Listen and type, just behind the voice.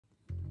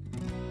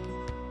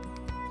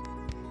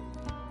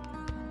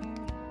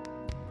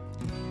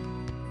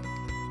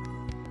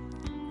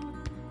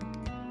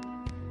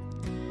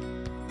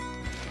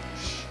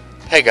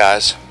Hey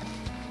guys,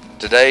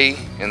 today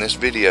in this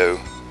video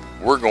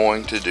we're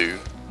going to do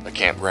a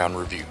campground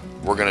review.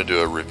 We're going to do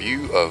a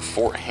review of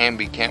Fort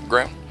Hamby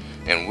Campground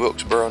in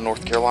Wilkesboro,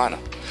 North Carolina.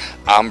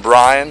 I'm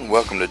Brian,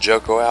 welcome to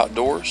Joko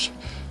Outdoors.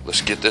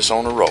 Let's get this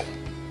on a roll.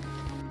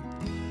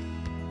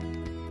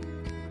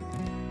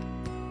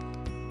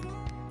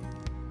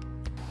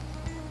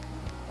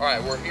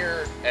 Alright, we're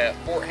here at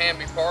Fort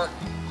Hamby Park.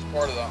 It's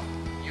part of the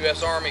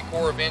U.S. Army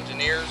Corps of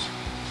Engineers.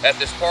 At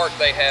this park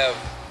they have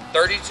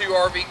 32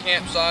 RV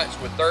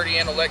campsites with 30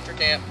 and electric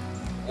amp,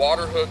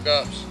 water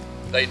hookups.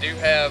 They do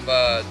have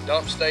a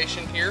dump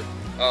station here.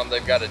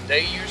 They've got a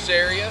day use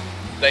area.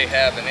 They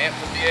have an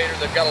amphitheater.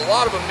 They've got a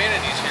lot of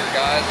amenities here,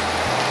 guys.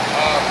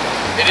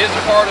 It is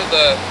a part of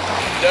the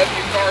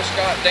W.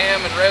 Carscott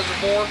Dam and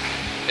Reservoir.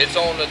 It's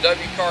on the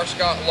W.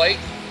 Carscott Lake.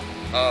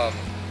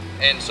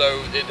 And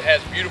so it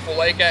has beautiful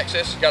lake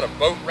access. It's got a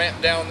boat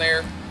ramp down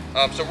there.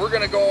 So we're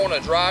gonna go on a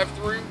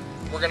drive-through.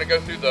 We're gonna go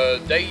through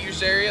the day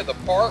use area, the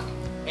park,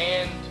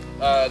 and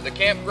the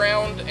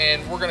campground,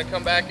 and we're going to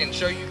come back and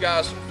show you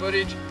guys some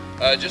footage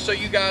just so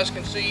you guys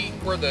can see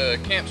where the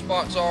camp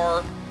spots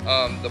are,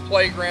 the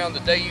playground, the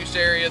day use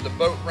area, the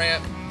boat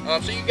ramp,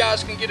 so you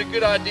guys can get a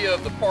good idea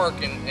of the park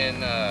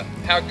and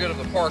how good of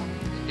a park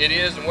it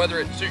is and whether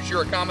it suits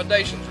your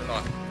accommodations or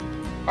not.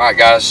 Alright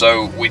guys,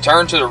 so we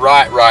turn to the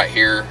right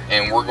here,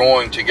 and we're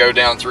going to go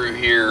down through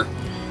here.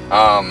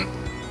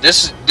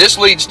 This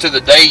leads to the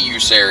day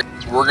use area.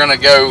 We're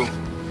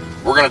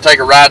going to take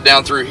a ride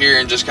down through here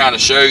and just kind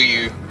of show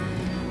you,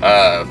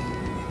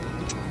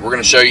 we're going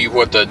to show you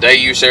what the day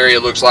use area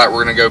looks like.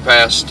 We're going to go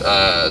past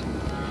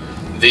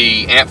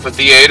the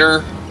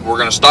amphitheater. We're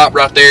going to stop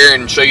right there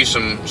and show you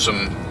some,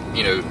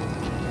 you know,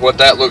 what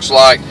that looks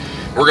like.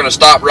 We're going to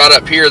stop right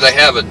up here. They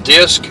have a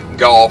disc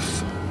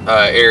golf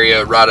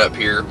area right up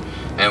here,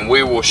 and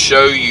we will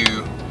show you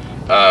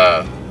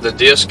the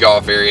disc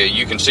golf area.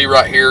 You can see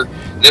right here,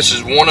 this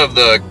is one of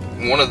the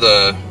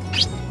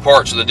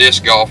parts of the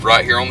disc golf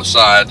right here on the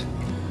side.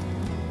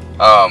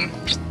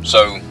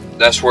 So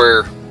that's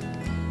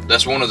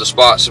one of the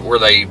spots where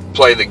they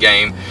play the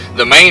game.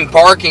 The main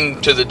parking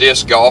to the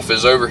disc golf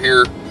is over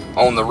here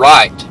on the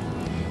right,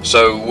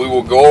 so we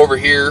will go over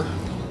here.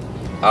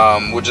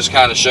 We'll just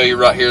kind of show you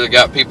right here. They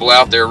got people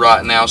out there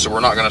right now, so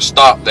we're not going to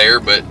stop there,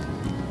 but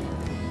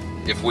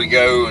if we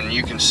go, and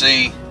you can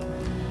see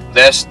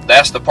that's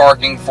the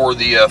parking for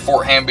the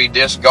Fort Hamby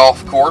disc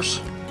golf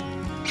course.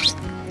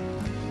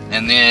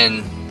 And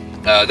then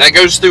that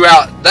goes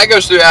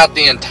throughout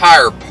the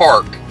entire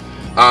park.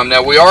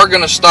 Now we are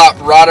going to stop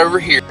right over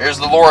here. There's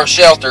the Laura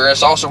Shelter.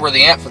 That's also where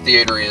the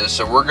amphitheater is.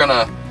 So we're going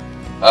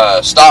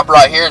to stop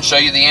right here and show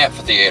you the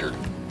amphitheater.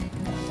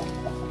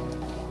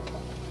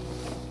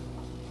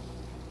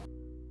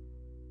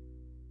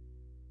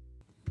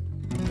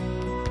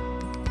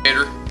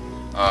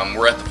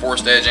 We're at the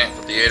Forest Edge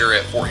Amphitheater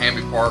at Fort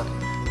Hamby Park.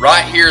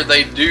 Right here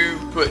they do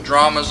put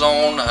dramas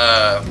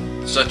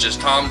on, such as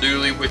Tom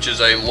Dooley, which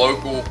is a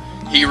local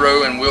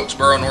hero in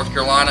Wilkesboro, North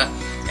Carolina,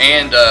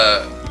 and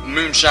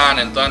Moonshine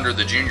and Thunder,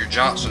 the Junior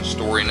Johnson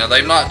story. Now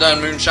they've not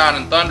done Moonshine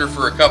and Thunder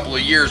for a couple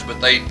of years, but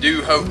they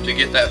do hope to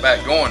get that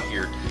back going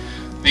here.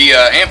 The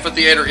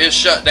amphitheater is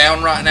shut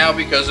down right now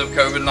because of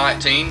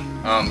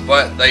COVID-19,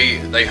 but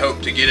they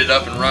hope to get it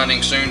up and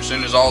running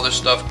soon as all this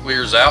stuff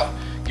clears out,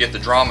 get the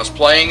dramas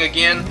playing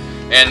again.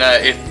 And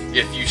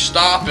if you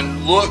stop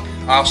and look,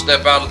 I'll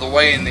step out of the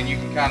way and then you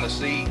can kind of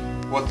see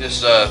what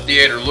this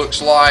theater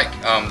looks like.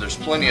 There's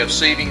plenty of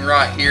seating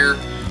right here.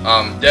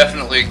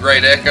 Definitely a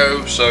great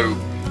echo. So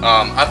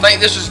I think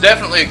this is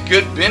definitely a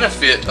good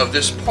benefit of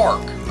this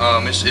park.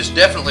 It's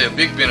definitely a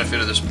big benefit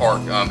of this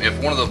park.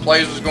 If one of the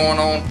plays was going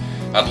on,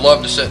 I'd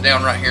love to sit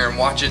down right here and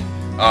watch it.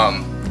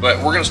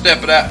 But we're gonna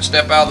step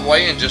out of the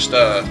way and just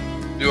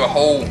do a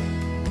whole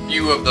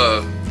view of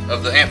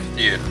the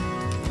amphitheater.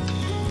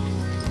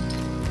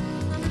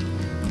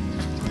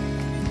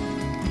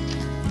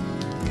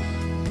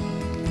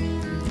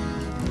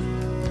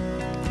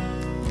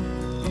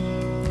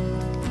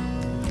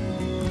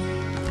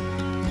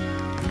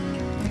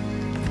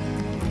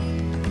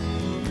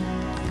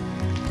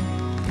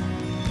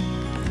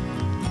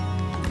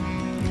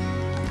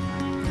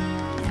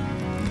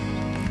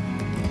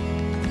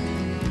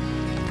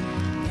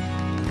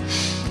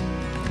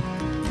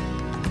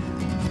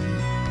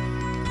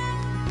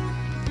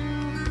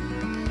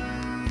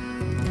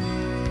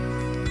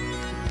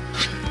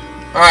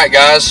 Alright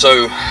guys,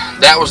 so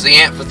that was the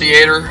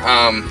amphitheater.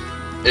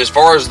 As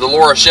far as the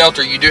Laura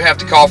Shelter, you do have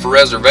to call for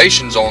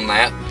reservations on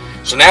that.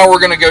 So now we're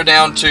going to go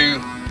down to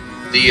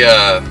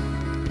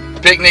the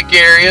picnic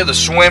area, the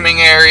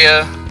swimming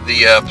area,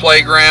 the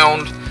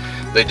playground.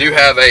 They do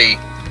have a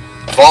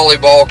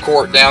volleyball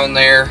court down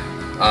there.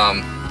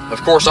 Of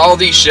course, all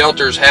these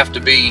shelters have to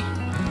be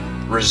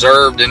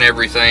reserved and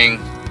everything.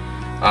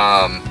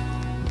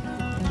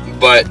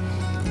 But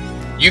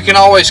you can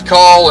always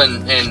call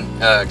and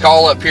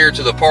call up here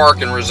to the park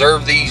and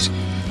reserve these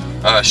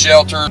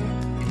shelters.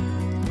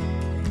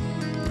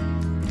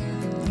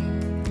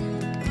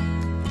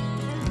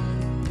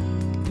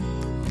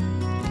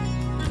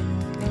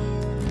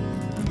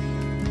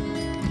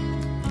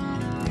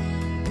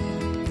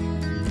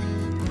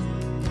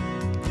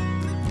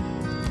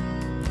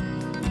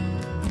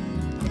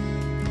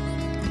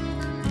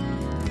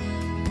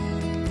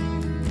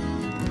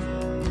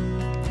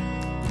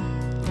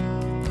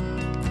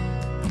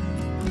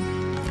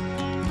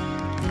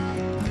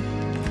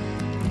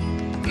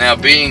 Now,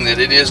 being that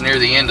it is near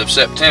the end of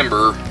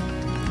September,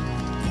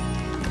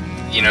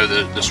 you know,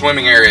 the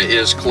swimming area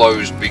is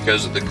closed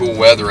because of the cool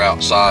weather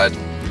outside.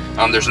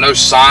 There's no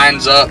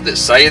signs up that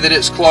say that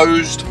it's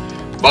closed,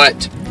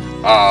 but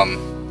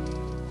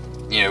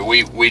you know,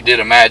 we did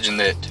imagine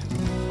that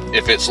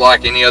if it's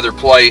like any other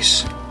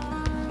place,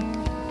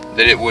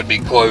 that it would be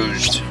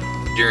closed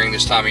during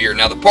this time of year.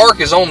 Now, the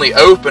park is only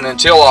open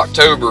until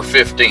October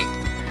 15th.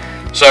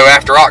 So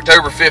after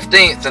October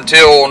 15th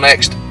until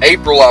next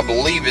April, I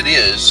believe it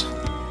is,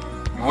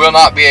 you will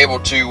not be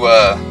able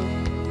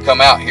to come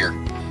out here.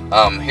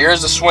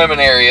 Here's the swimming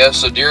area.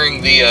 So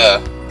during the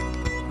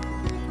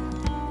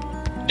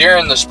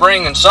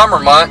spring and summer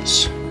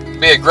months,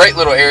 be a great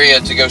little area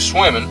to go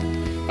swimming.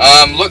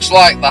 Looks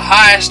like the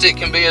highest it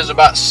can be is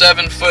about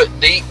 7 foot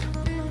deep.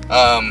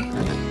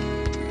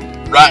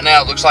 Right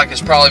now it looks like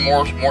it's probably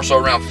more so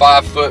around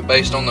 5 foot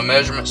based on the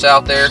measurements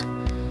out there.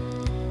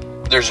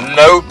 There's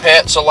no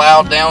pets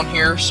allowed down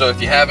here, so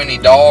if you have any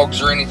dogs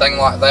or anything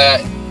like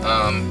that,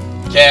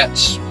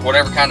 cats,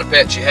 whatever kind of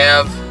pets you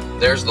have,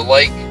 there's the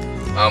lake.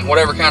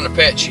 Whatever kind of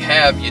pets you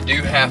have, you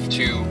do have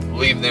to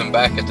leave them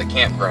back at the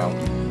campground.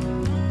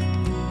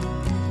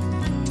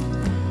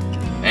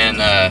 And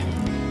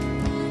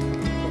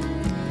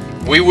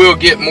we will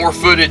get more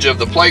footage of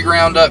the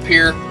playground up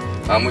here.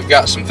 We've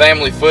got some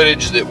family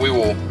footage that we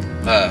will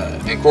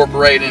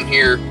incorporate in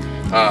here.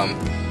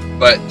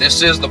 But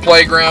this is the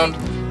playground.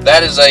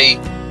 That is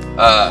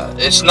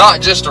it's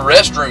not just a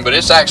restroom, but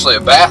it's actually a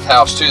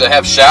bathhouse too. They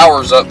have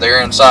showers up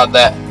there inside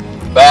that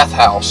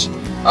bathhouse.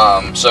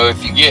 So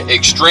if you get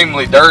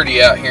extremely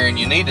dirty out here and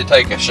you need to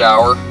take a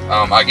shower,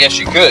 I guess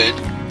you could.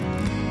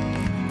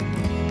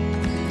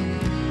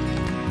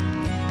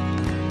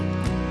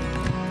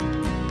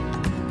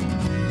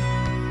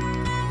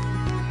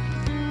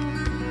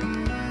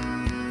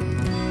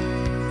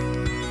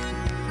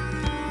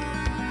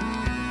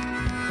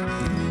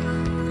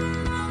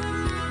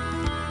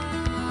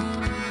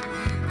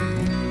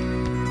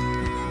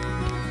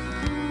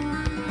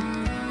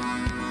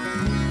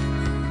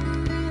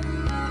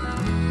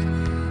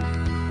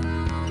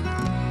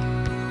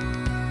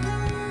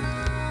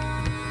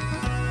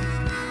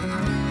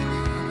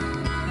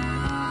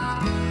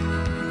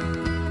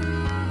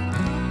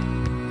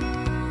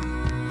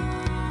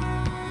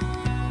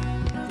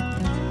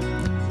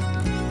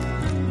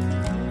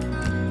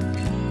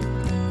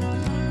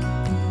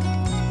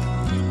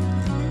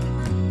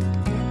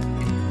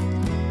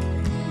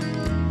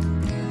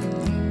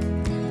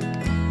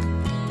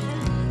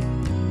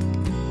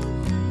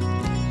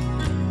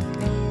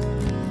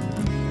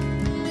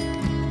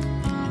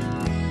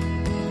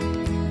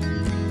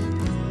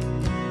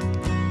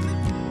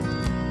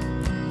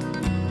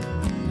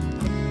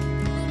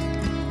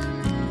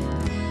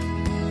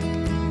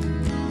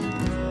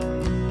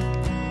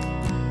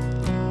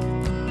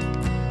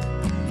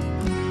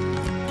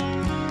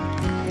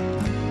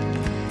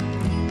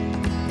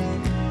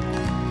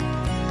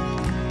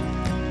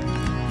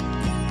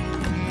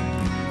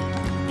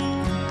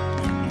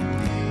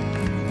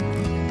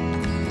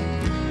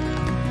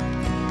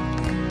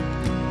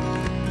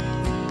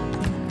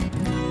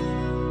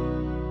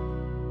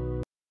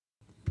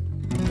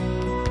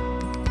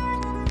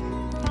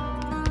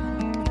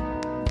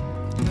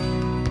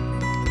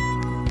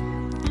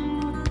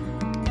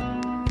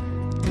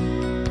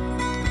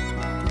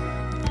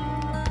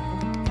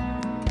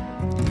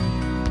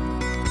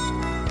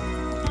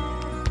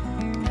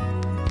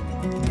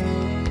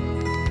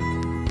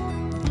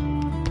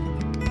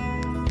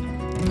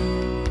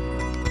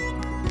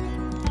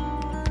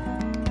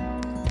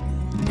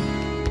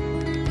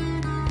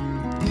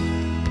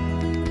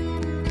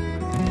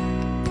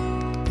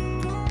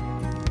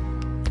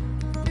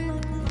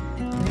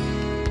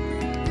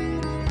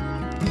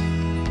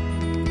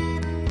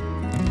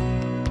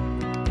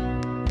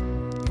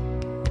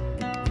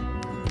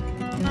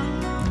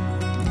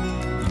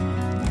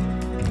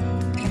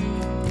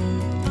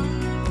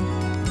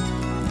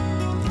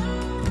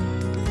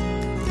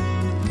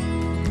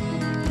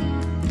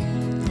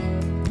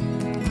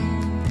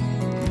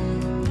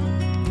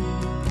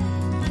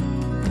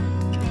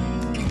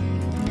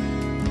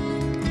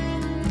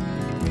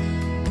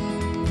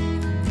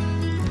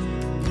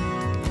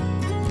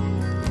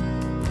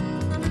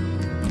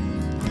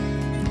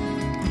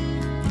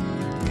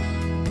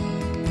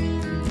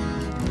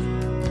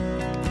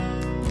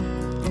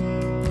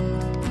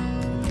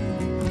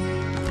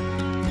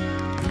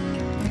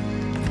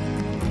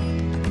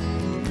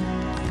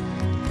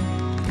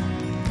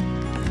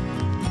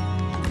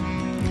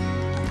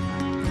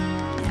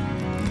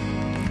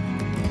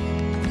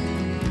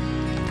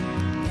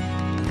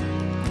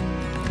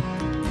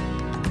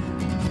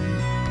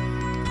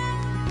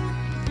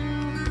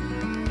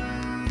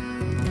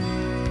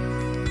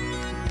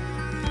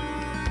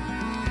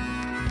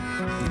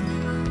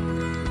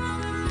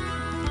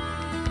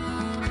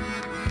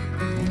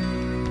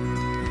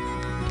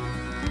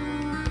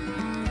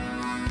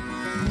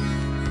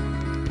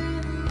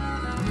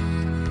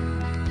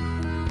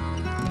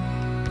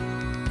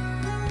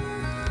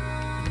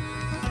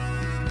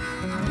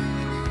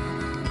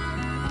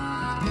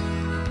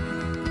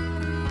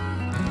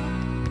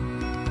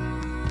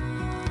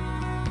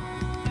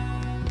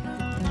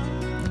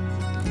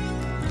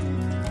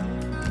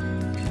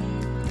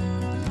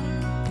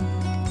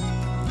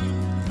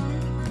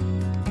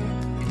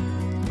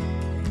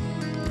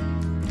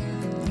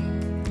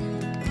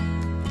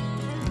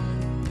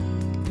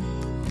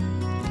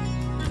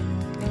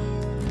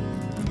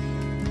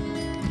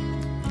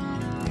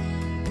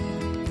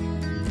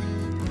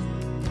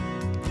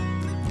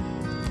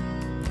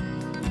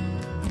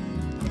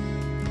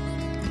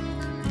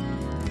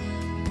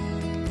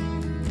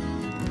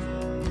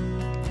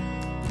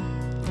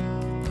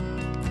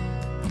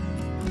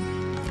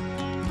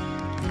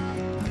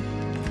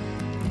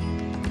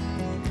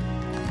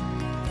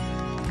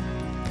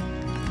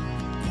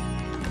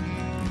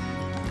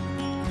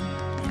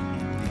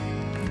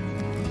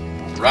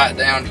 right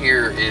down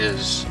here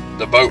is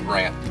the boat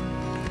ramp.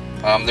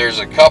 There's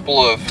a couple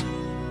of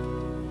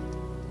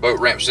boat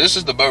ramps. This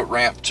is the boat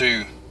ramp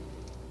to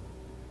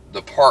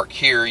the park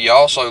here. You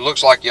also,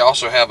 looks like you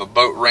also have a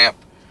boat ramp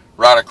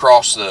right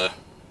across the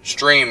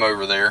stream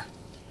over there.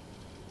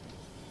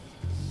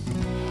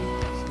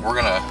 We're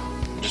gonna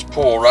just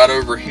pull right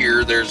over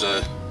here. There's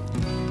a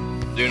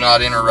do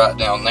not enter right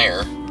down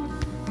there.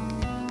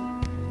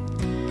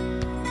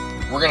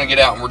 We're gonna get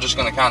out and we're just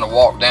gonna kind of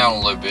walk down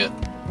a little bit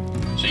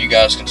so you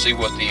guys can see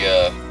what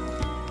the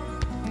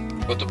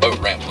boat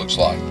ramp looks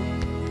like.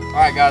 All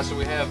right, guys. So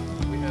we have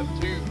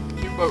two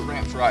boat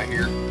ramps right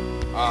here,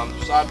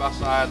 side by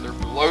side. They're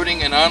for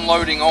loading and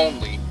unloading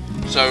only.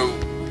 So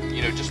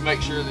you know, just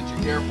make sure that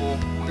you're careful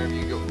whenever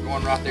you go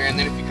going right there. And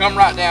then if you come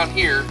right down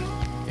here,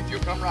 you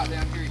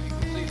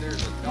can see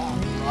there's a dock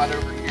right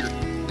over here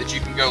that you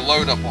can go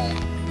load up on.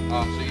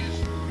 So you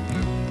just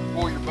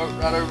pull your boat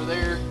right over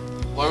there,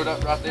 load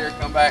up right there,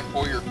 come back,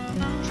 pull your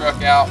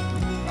truck out.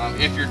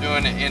 If you're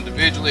doing it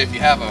individually, if you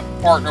have a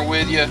partner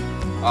with you,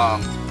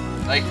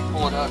 they can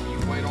pull it up. You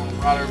can wait on them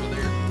right over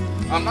there.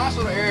 Nice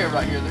little area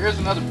right here. There is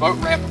another boat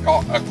ramp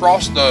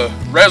across the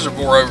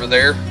reservoir over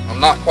there. I'm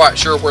not quite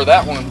sure where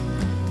that one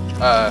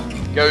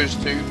goes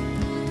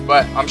to,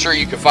 but I'm sure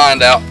you can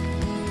find out.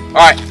 All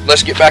right,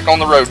 let's get back on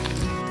the road.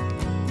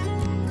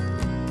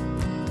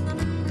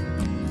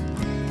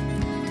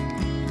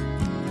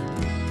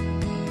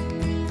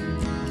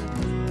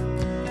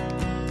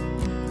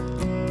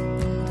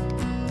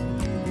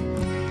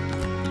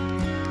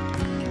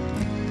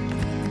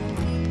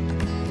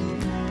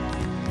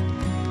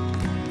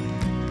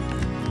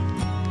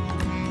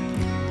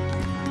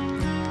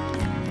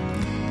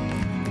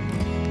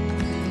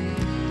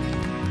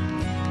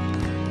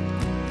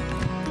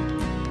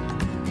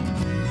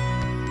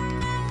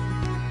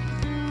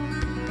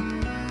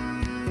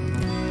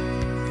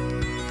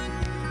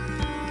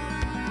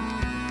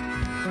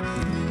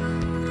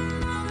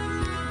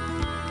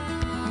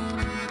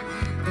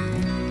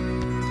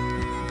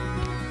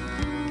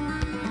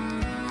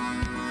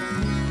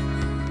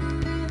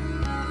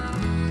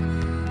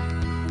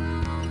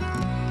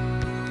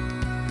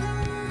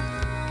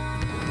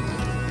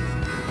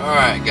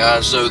 Alright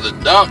guys, so the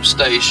dump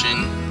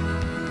station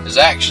is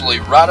actually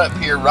right up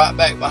here, right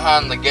back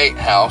behind the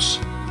gatehouse.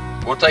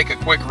 We'll take a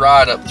quick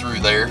ride up through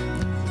there.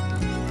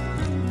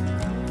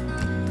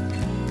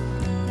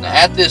 Now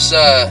at this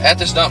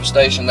dump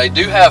station, they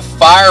do have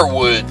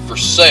firewood for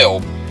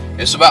sale.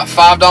 It's about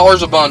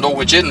 $5 a bundle,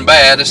 which isn't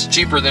bad. It's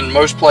cheaper than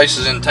most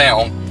places in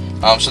town.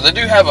 So they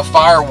do have a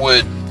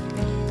firewood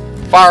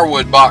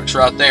box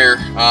right there.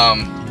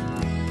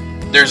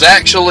 There's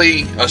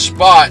actually a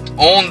spot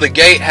on the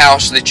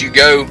gatehouse that you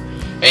go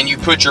and you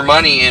put your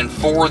money in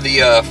for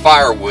the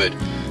firewood.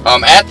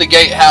 At the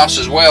gatehouse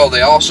as well,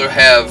 they also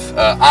have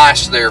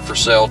ice there for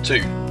sale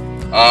too.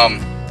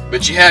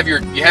 But you have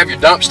your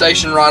dump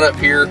station right up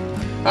here.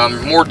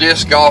 More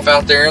disc golf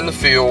out there in the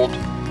field.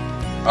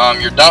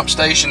 Your dump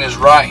station is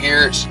right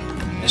here.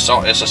 It's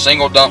a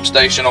single dump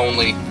station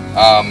only.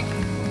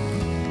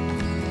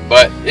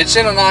 But it's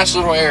in a nice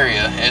little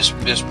area.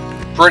 It's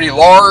pretty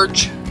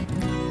large.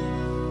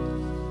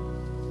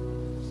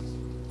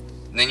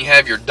 And then you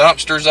have your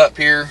dumpsters up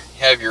here,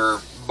 you have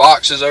your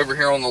boxes over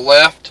here on the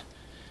left,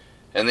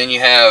 and then you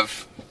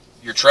have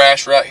your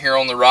trash right here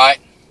on the right.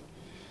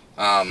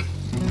 Another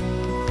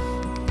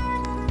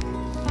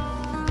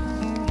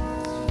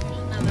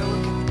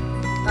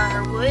look at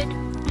firewood.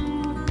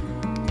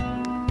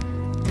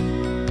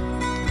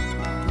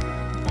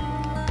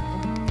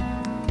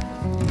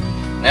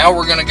 Now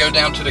we're going to go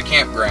down to the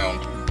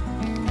campground.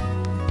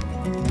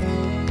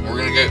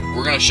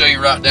 We're going to show you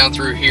right down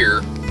through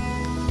here.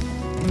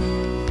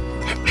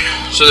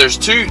 So there's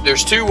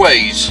two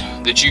ways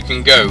that you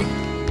can go.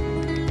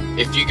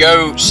 If you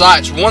go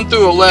sites 1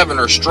 through 11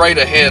 are straight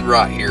ahead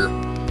right here.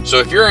 So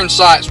if you're in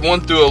sites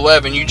 1 through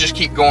 11, you just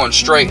keep going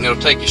straight and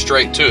it'll take you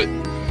straight to it.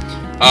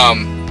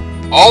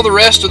 All the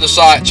rest of the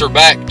sites are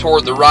back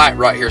toward the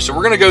right here. So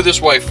we're going to go this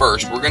way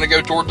first. We're going to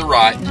go toward the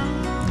right,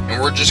 and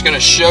we're just going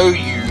to show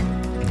you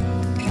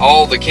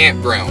all the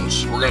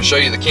campgrounds. We're going to show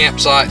you the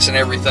campsites and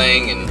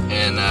everything,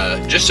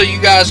 and just so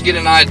you guys get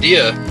an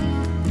idea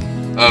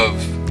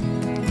of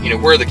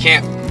where the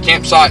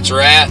campsites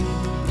are at,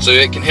 so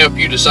it can help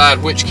you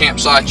decide which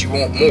campsite you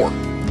want more.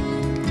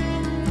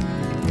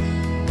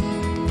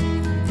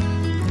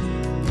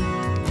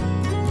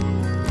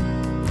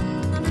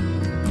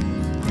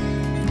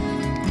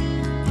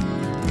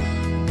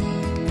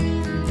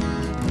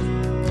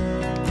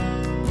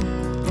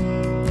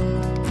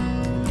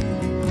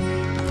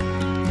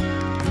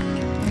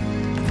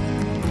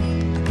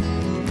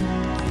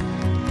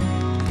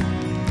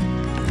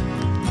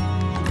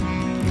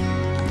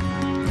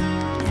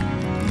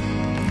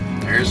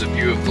 Here's a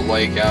view of the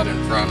lake out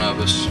in front of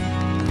us.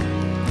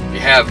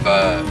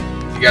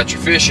 If you got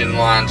your fishing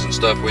lines and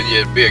stuff with you,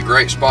 it'd be a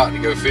great spot to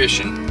go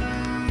fishing.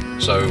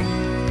 So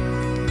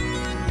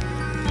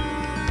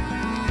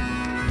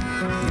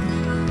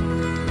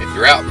if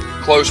you're out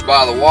close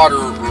by the water,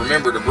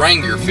 remember to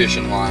bring your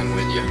fishing line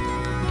with you.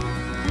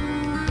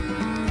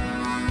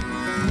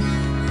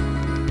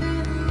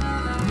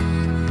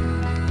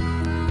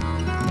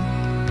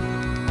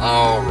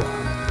 All right.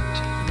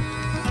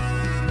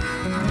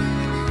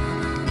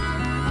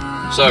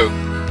 So,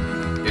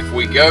 if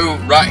we go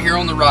right here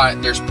on the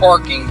right, there's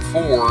parking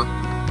for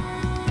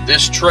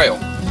this trail.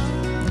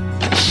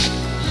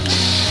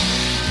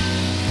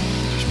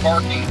 There's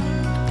parking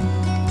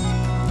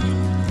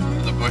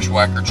for the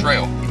Bushwhacker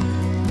Trail.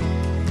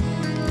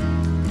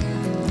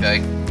 Okay,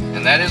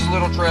 and that is a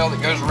little trail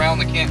that goes around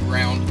the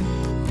campground.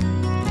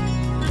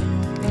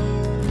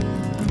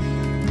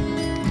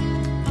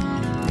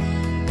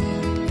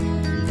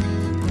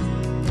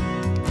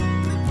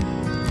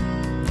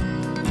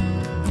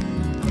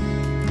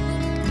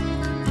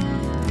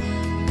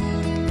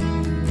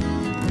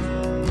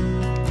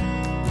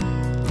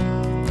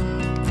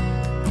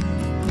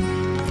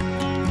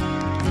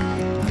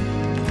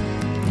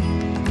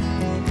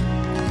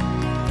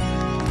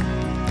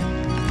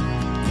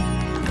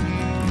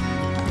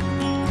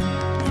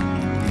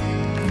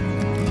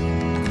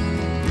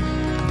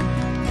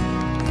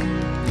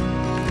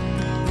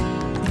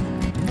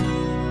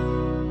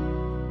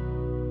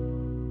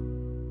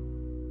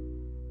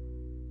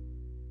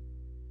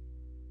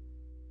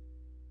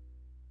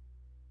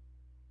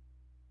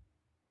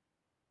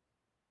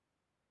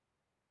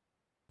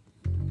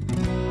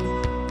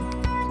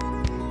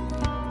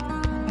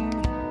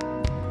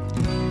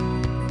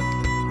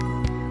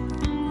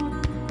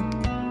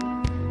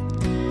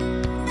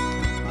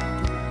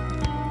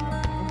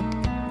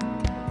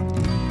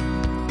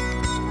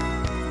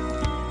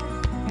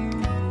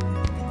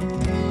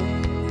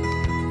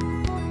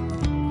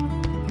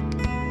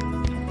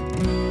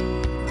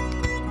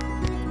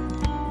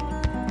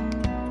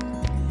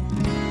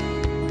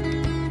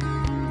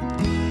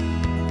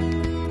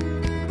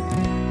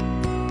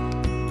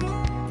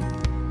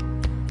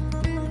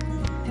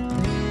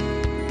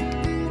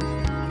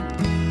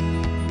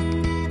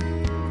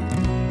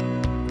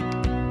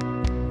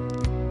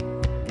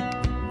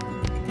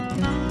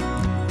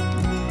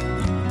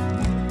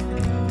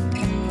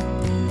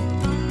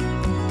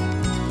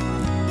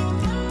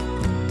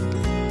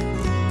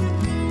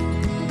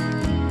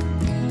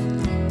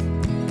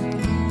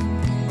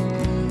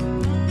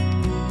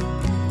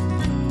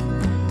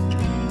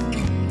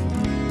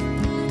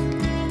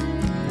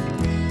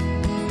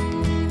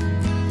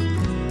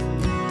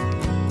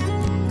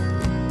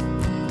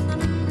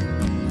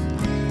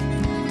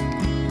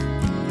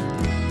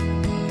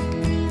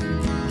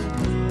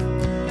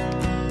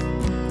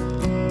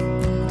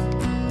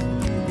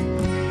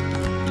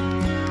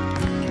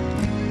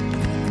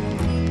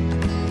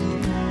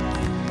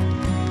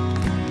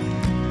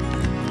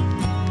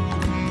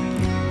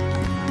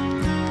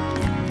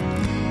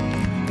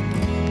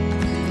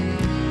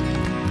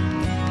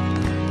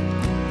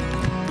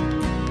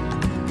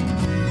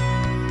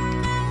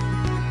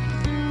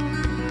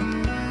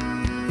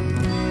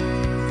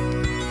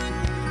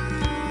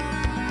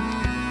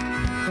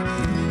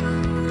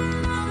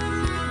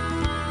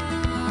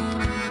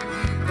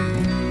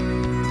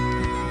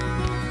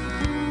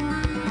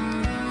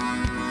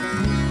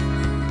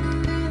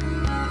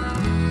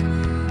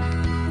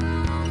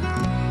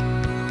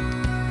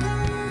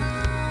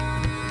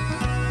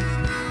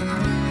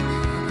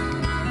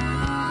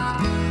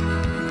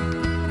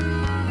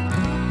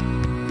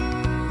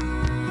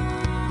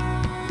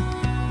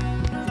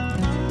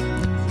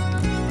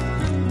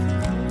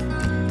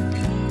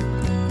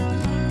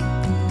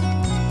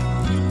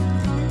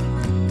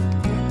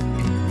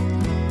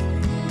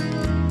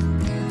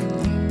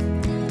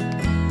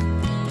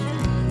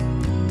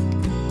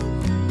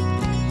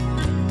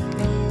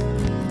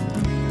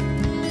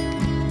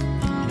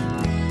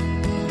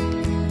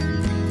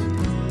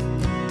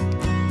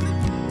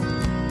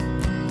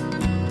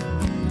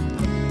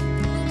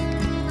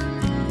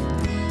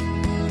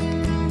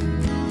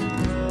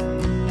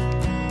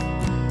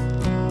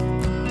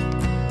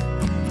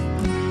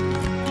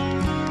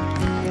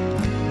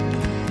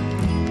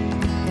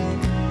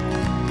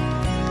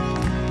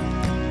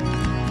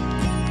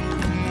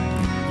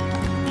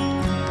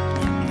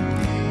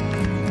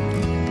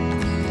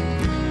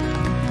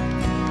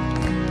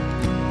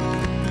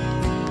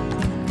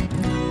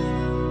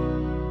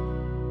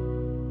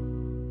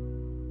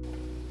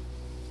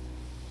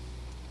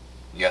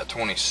 You got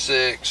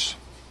 26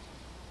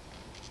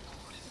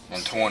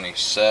 and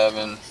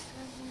 27.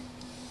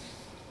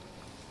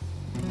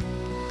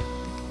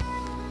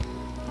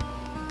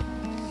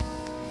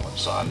 What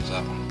side is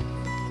that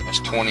one? That's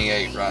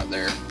 28 right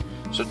there.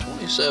 So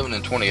 27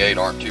 and 28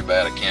 aren't too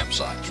bad of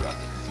campsites right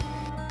there.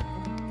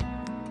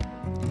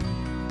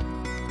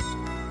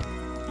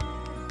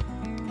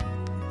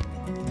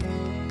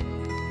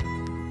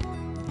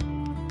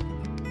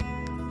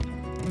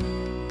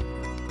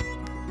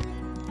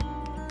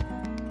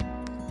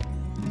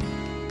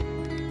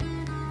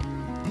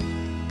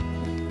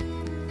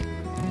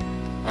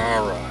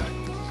 Alright,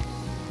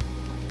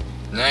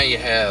 now you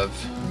have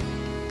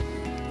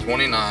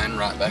 29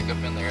 right back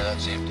up in there.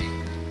 That's empty.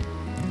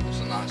 It's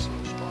a nice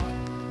little spot.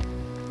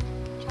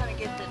 Trying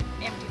to get the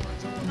empty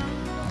ones a little bit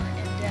more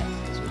in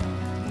depth as well.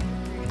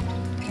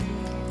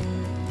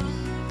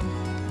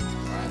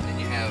 Alright, then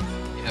you have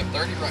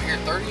 30 right here.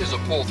 30 is a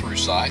pull-through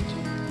site.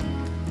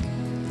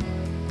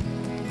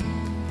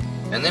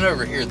 And then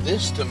over here,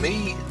 this to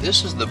me,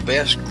 this is the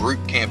best group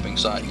camping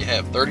site you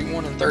have,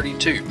 31 and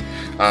 32.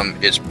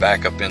 It's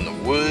back up in the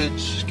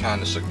woods,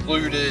 kind of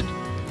secluded.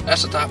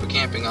 That's the type of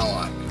camping I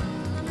like.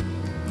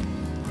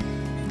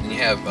 And you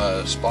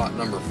have spot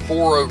number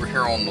 4 over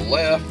here on the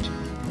left.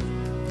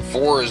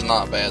 4 is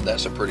not bad,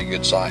 that's a pretty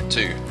good site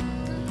too.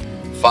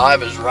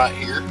 5 is right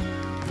here.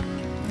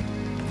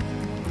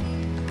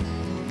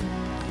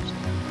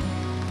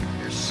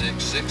 Here's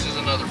 6. 6 is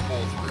another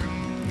pull through.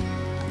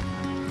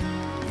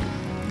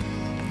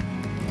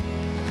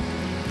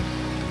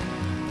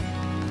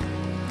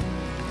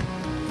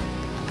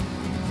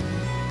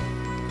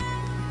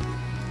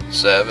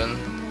 7.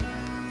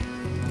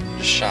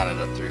 Just shine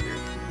it up through here.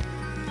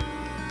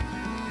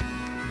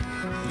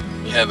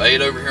 You have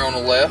 8 over here on the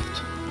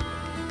left.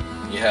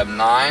 You have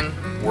 9.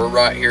 We're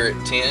right here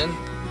at 10.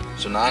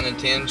 So 9 and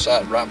 10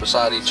 site right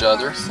beside each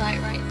other.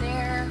 Site right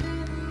there.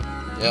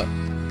 Yep.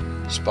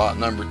 Spot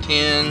number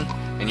 10,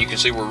 and you can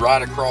see we're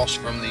right across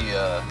from the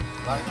the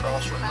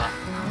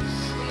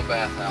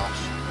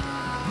bathhouse.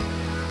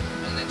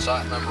 And then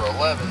site number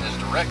 11 is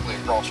directly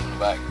across from the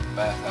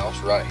bathhouse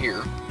right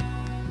here.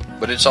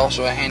 But it's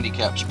also a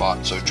handicap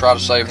spot, so try to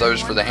save those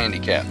for the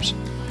handicaps.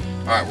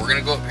 All right, we're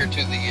gonna go up here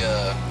to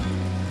the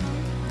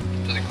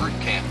group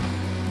camp.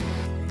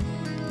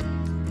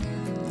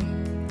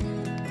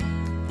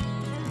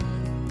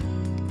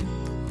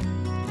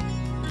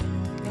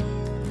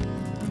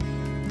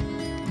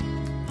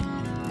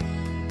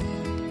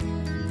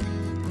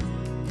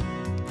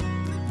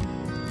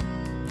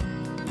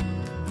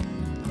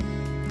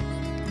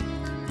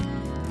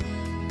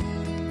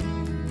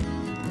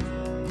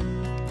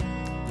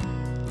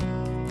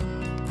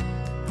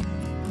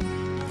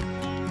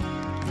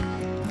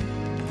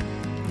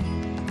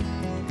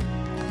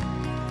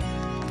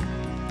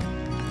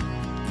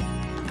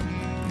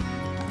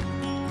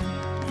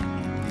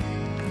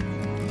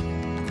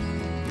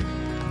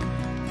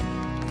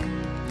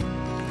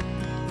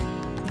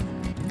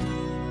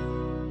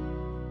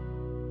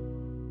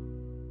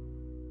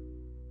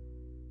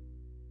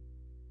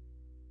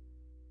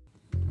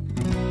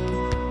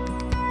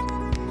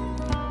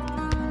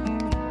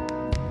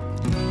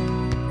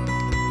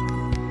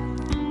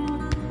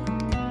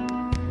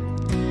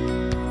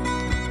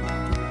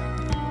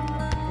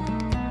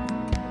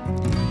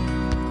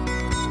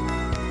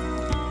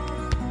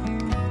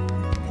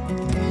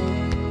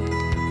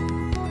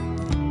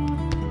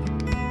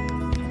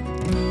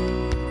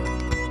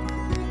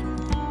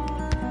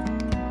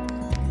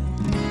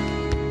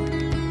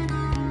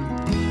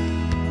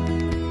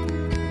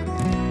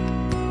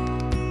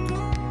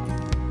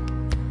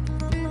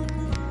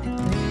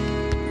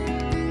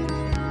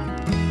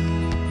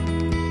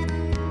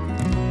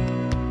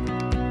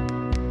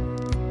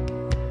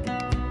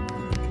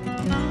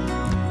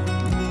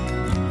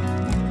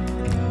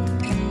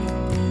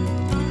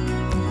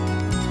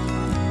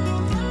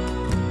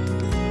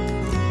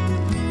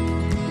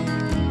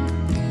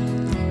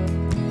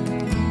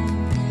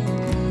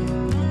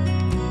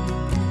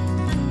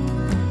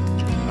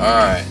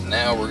 Alright,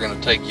 now we're going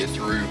to take you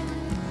through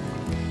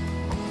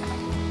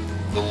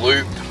the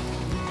loop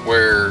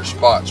where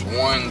spots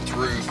 1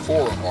 through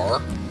 4 are,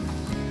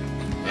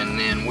 and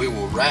then we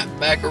will wrap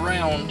back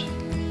around.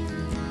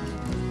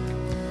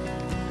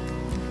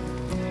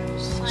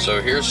 So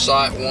here's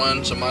site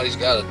 1, somebody's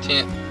got a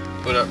tent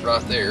put up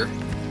right there.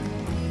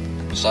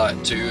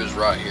 Site 2 is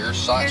right here.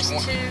 Site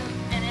 1. Here's 2,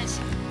 and it's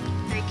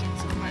vacant,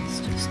 so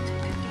let's just do it.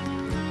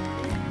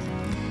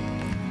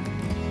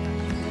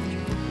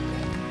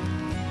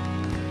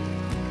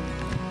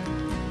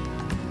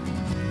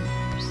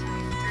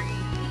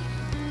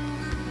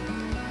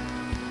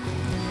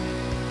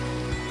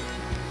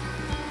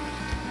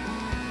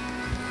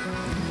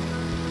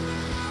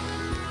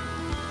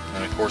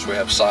 And of course we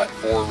have site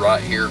 4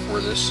 right here where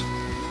this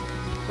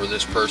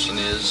person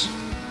is.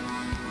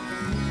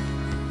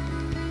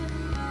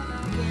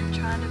 Again,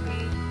 trying to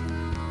be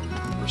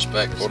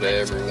Respectful to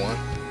everyone.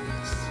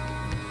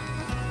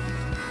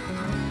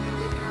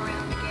 looping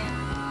around again.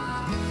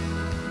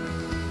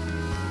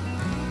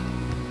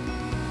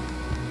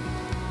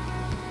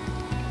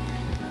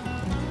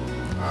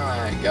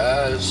 Alright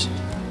guys,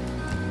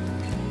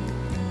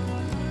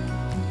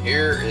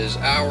 here is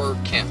our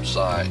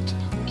campsite,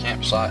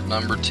 campsite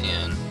number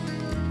 10.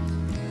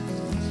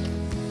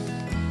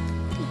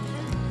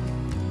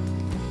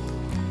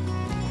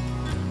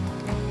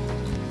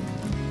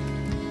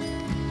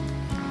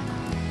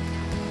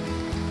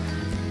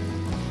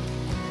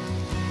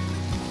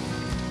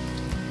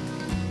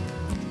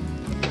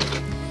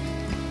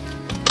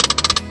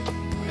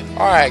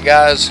 Alright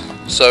guys,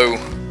 so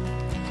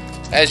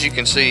as you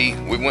can see,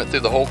 we went through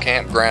the whole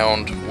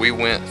campground. We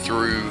went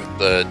through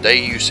the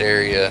day use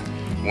area,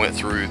 went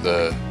through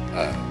the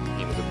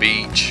the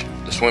beach,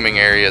 the swimming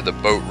area, the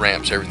boat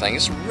ramps, everything.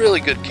 It's a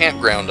really good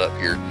campground up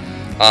here.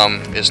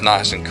 It's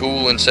nice and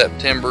cool in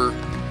September.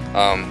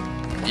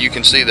 You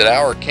can see that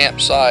our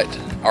campsite,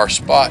 our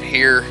spot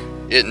here,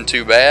 isn't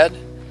too bad.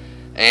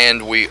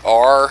 and we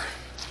are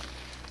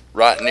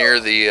right near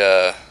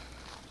the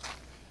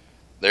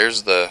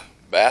there's the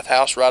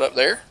bathhouse right up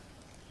there.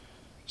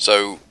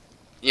 So,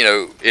 you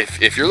know,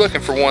 if you're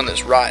looking for one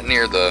that's right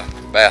near the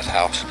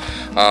bathhouse,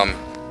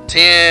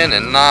 10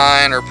 and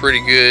 9 are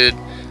pretty good.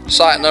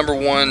 Site number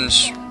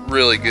 1's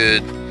really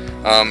good.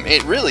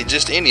 It really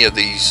just any of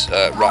these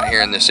right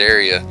here in this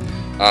area.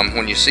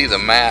 When you see the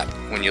map,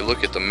 when you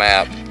look at the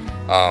map,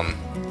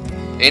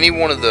 any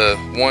one of the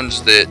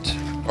ones that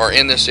are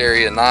in this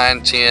area,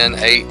 9, 10,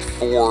 8,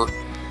 4,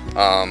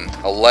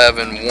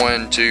 11,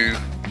 1, 2,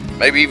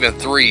 maybe even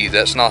 3,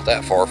 that's not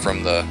that far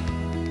from the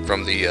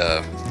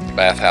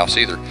bathhouse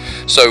either.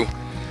 So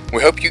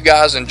we hope you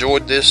guys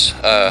enjoyed this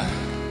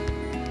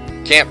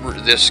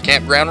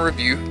campground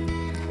review.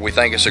 We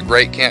think it's a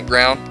great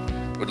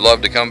campground. Would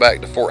love to come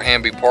back to Fort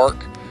Hamby Park.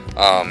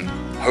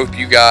 Hope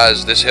you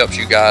guys, this helps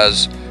you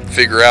guys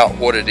figure out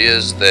what it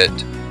is that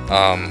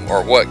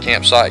or what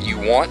campsite you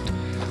want.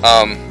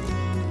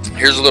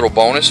 Here's a little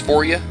bonus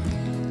for you.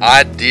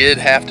 I did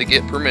have to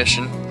get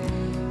permission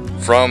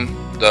from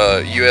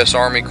the U.S.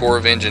 Army Corps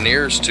of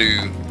Engineers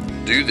to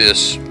do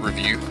this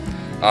review,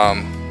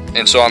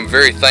 and so I'm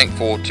very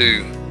thankful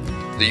to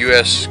the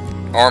U.S.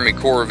 Army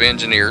Corps of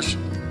Engineers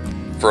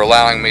for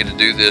allowing me to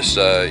do this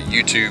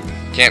YouTube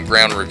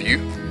campground review.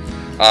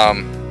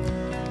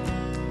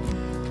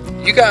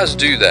 You guys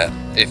do that.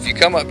 If you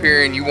come up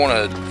here and you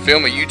want to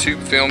film a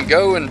YouTube film,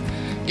 go and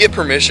get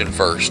permission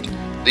first.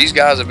 These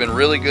guys have been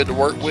really good to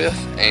work with,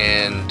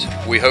 and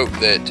we hope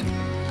that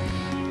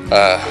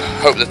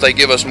they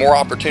give us more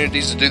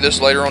opportunities to do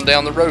this later on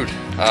down the road.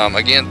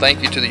 Again,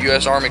 thank you to the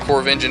U.S. Army Corps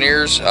of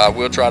Engineers. I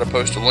will try to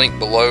post a link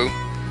below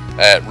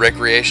at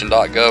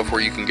recreation.gov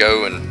where you can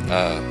go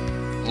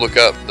and look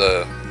up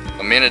the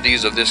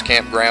amenities of this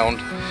campground,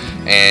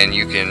 and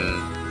you can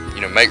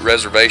make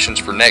reservations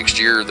for next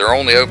year. They're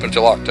only open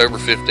till October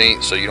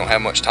 15th, so you don't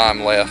have much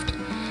time left,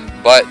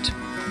 but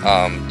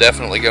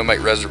definitely go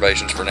make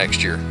reservations for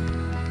next year.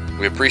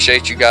 We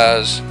appreciate you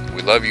guys,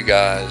 we love you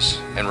guys,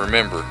 and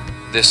remember,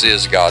 this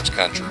is God's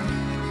country.